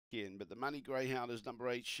again. But the Money Greyhound is number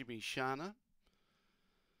 8, Shimmy Shana.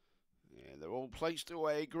 Yeah, they're all placed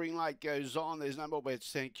away. Green light goes on. There's no more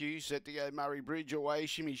bets, thank you. Set to go Murray-Bridge away.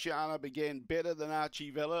 Shimmy Shana began better than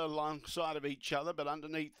Archie Vella alongside of each other, but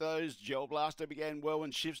underneath those, Gel Blaster began well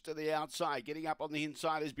and shifts to the outside. Getting up on the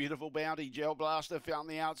inside is Beautiful Bounty. Gel Blaster found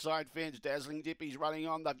the outside fence. Dazzling Dippy's running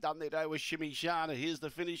on. They've done their day with Shimmy Shana. Here's the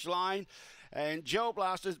finish line. And Gel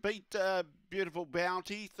Blaster's beat Beautiful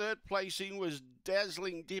Bounty. Third placing was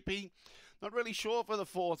Dazzling Dippy. Not really sure for the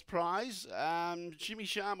fourth prize. Shimmy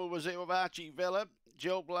Shama was there with Archie Vella.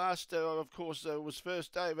 Gel Blaster, of course, was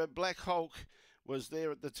first over. Black Hulk was there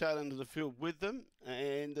at the tail end of the field with them.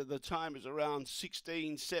 And the time is around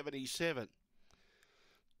 16:77.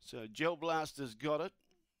 So Gel Blaster's got it.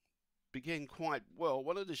 Began quite well.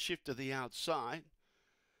 Wanted to shift to the outside.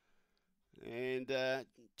 And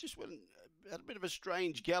just had a bit of a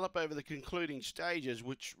strange gallop over the concluding stages,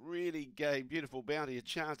 which really gave Beautiful Bounty a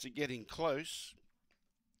chance of getting close.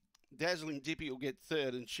 Dazzling Dippy will get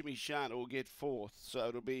third, and Shimmy Shana will get fourth. So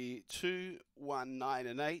it'll be 2, 1, 9,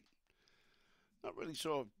 and 8. Not really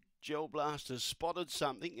sure if Gel Blaster spotted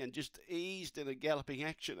something and just eased in a galloping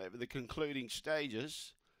action over the concluding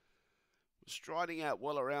stages. Striding out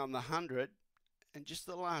well around the 100. And just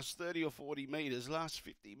the last 30 or 40 metres, last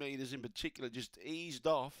 50 metres in particular, just eased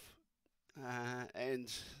off. And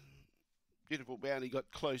Beautiful Bounty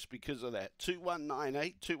got close because of that.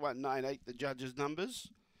 2198, 2198, the judges' numbers.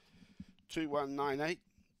 2198.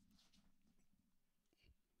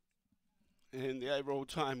 And the overall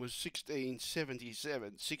time was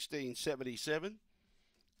 16:77. 16:77.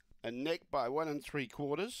 A neck by 1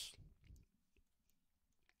 3/4.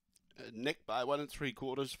 Neck by 1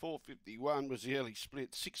 3/4, 4:51 was the early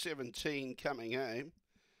split, 6:17 coming home.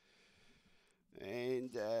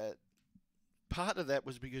 And part of that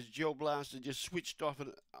was because Gel Blaster just switched off,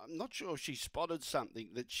 and I'm not sure if she spotted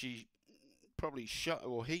something that she probably shot,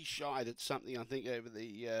 or he shied at something, I think, over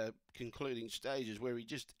the concluding stages where he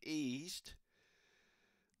just eased.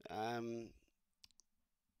 And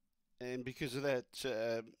because of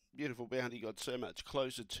that, Beautiful Bounty got so much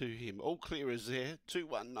closer to him. All clear is there.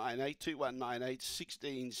 2198, 2198,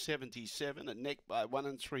 16:77. A neck by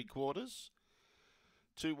 1 3/4.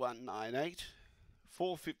 2198,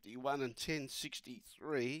 4:51 and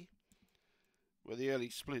 10:63 were the early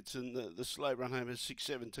splits, and the slow run home is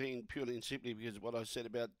 6:17, purely and simply because of what I said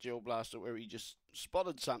about Gel Blaster, where he just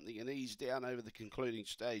spotted something and eased down over the concluding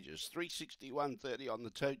stages. 361.30 on the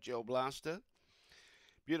tote, Gel Blaster.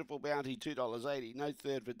 Beautiful Bounty, $2.80. No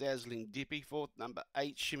third for Dazzling Dippy. Fourth, number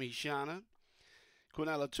 8, Shimmy Shana.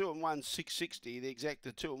 Quinella, 2 and 1, $6.60. The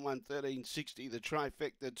exacta, 2 and 1, $13.60. The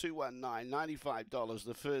trifecta, $219, $95.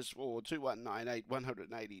 The first four, 2198,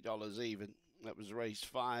 $180 even. That was race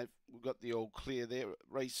 5. We've got the all clear there.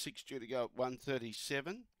 Race 6 due to go at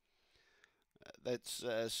 1:37. That's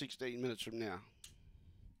 16 minutes from now.